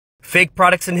Fake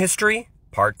Products in History,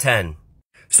 Part 10.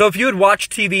 So if you had watched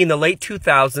TV in the late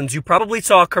 2000s, you probably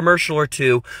saw a commercial or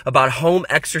two about home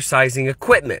exercising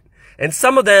equipment, and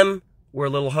some of them were a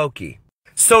little hokey.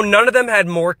 So none of them had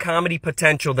more comedy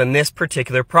potential than this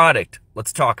particular product.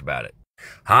 Let's talk about it.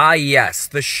 Ah yes,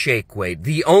 the shake weight,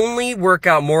 the only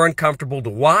workout more uncomfortable to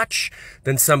watch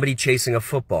than somebody chasing a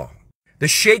football. The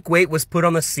shake weight was put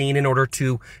on the scene in order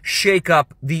to shake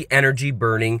up the energy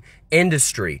burning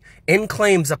industry and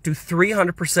claims up to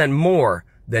 300% more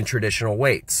than traditional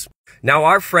weights. Now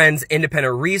our friends,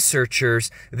 independent researchers,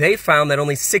 they found that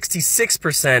only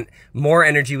 66% more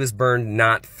energy was burned,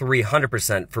 not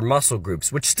 300% for muscle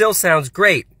groups, which still sounds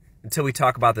great until we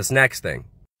talk about this next thing.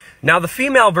 Now the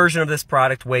female version of this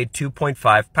product weighed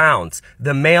 2.5 pounds.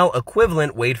 The male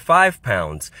equivalent weighed 5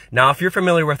 pounds. Now if you're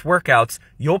familiar with workouts,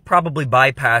 you'll probably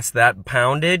bypass that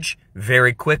poundage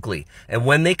very quickly. And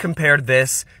when they compared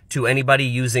this to anybody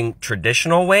using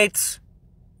traditional weights,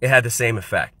 it had the same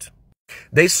effect.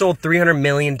 They sold $300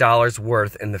 million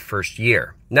worth in the first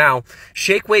year. Now,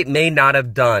 shake weight may not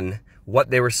have done what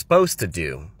they were supposed to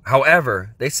do.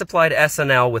 However, they supplied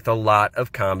SNL with a lot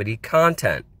of comedy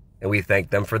content, and we thank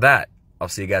them for that. I'll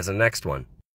see you guys in the next one.